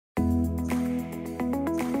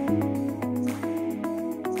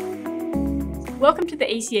Welcome to the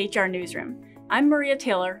ACHR Newsroom. I'm Maria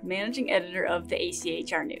Taylor, Managing Editor of the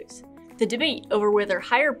ACHR News. The debate over whether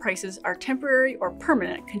higher prices are temporary or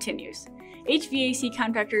permanent continues. HVAC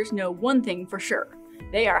contractors know one thing for sure: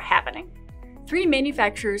 they are happening. 3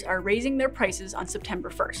 manufacturers are raising their prices on September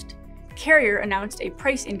 1st. Carrier announced a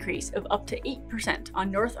price increase of up to 8% on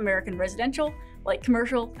North American residential, light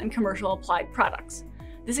commercial, and commercial applied products.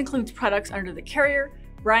 This includes products under the Carrier,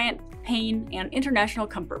 Bryant, Payne, and International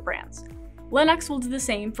Comfort brands. Lennox will do the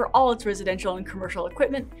same for all its residential and commercial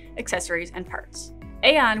equipment, accessories, and parts.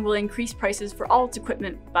 Aon will increase prices for all its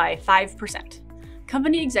equipment by 5%.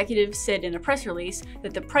 Company executives said in a press release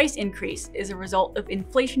that the price increase is a result of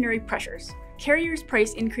inflationary pressures. Carrier's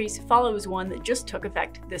price increase follows one that just took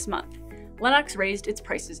effect this month. Lennox raised its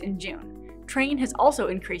prices in June. Trane has also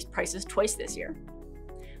increased prices twice this year.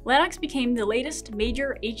 Lennox became the latest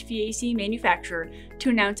major HVAC manufacturer to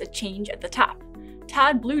announce a change at the top.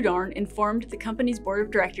 Todd Bluedorn informed the company's board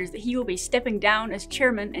of directors that he will be stepping down as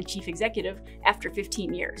chairman and chief executive after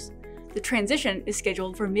 15 years. The transition is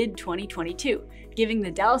scheduled for mid-2022, giving the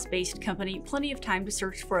Dallas-based company plenty of time to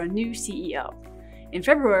search for a new CEO. In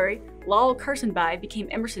February, Lal Karsanbhai became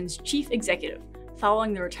Emerson's chief executive,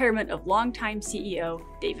 following the retirement of longtime CEO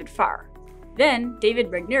David Farr. Then, David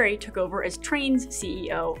Regnery took over as Trane's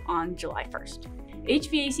CEO on July 1st.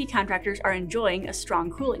 HVAC contractors are enjoying a strong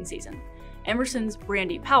cooling season. Emerson's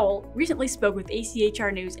Brandy Powell recently spoke with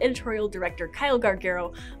ACHR News editorial director Kyle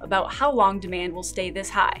Gargaro about how long demand will stay this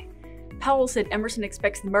high. Powell said Emerson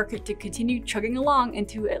expects the market to continue chugging along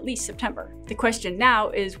into at least September. The question now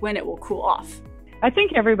is when it will cool off. I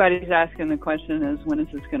think everybody's asking the question is, when is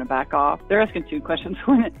this going to back off? They're asking 2 questions.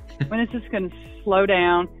 When is this going to slow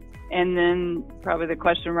down? And then probably the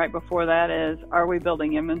question right before that is, are we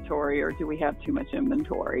building inventory or do we have too much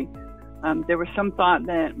inventory? There was some thought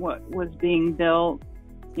that what was being built,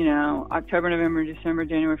 October, November, December,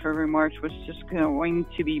 January, February, March was just going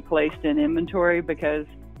to be placed in inventory because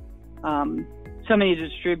so many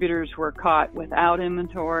distributors were caught without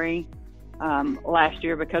inventory last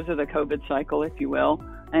year because of the COVID cycle, if you will.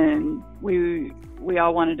 And we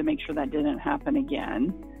all wanted to make sure that didn't happen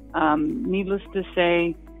again. Needless to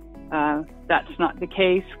say, that's not the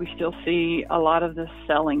case. We still see a lot of this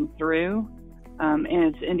selling through. And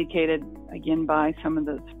it's indicated, again, by some of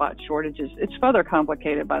the spot shortages. It's further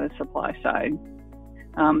complicated by the supply side,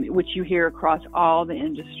 which you hear across all the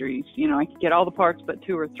industries. I can get all the parts but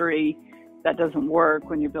 2 or 3. That doesn't work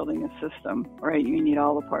when you're building a system, right? You need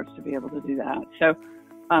all the parts to be able to do that. So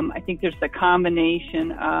I think there's the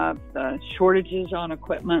combination of the shortages on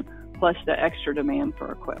equipment plus the extra demand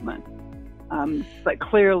for equipment. But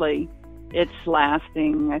clearly, it's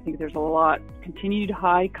lasting. I think there's a lot continued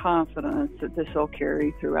high confidence that this will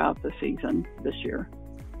carry throughout the season this year.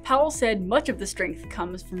 Powell said much of the strength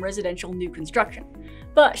comes from residential new construction,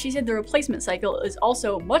 but she said the replacement cycle is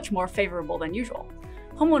also much more favorable than usual.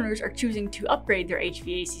 Homeowners are choosing to upgrade their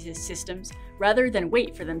HVAC systems rather than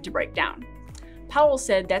wait for them to break down. Powell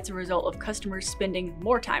said that's a result of customers spending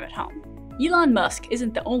more time at home. Elon Musk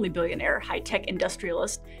isn't the only billionaire high-tech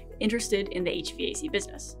industrialist interested in the HVAC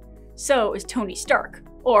business. So is Tony Stark,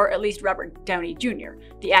 or at least Robert Downey Jr.,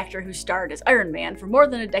 the actor who starred as Iron Man for more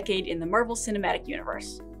than a decade in the Marvel Cinematic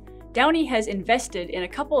Universe. Downey has invested in a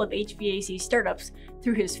couple of HVAC startups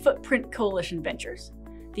through his Footprint Coalition ventures.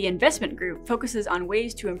 The investment group focuses on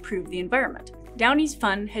ways to improve the environment. Downey's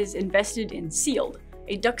fund has invested in Sealed,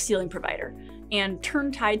 a duct sealing provider, and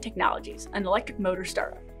Turntide Technologies, an electric motor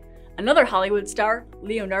startup. Another Hollywood star,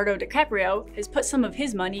 Leonardo DiCaprio, has put some of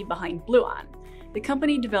his money behind Bluon. The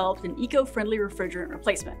company developed an eco-friendly refrigerant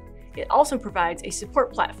replacement. It also provides a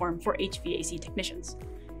support platform for HVAC technicians.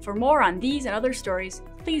 For more on these and other stories,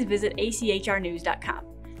 please visit achrnews.com.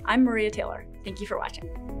 I'm Maria Taylor. Thank you for watching.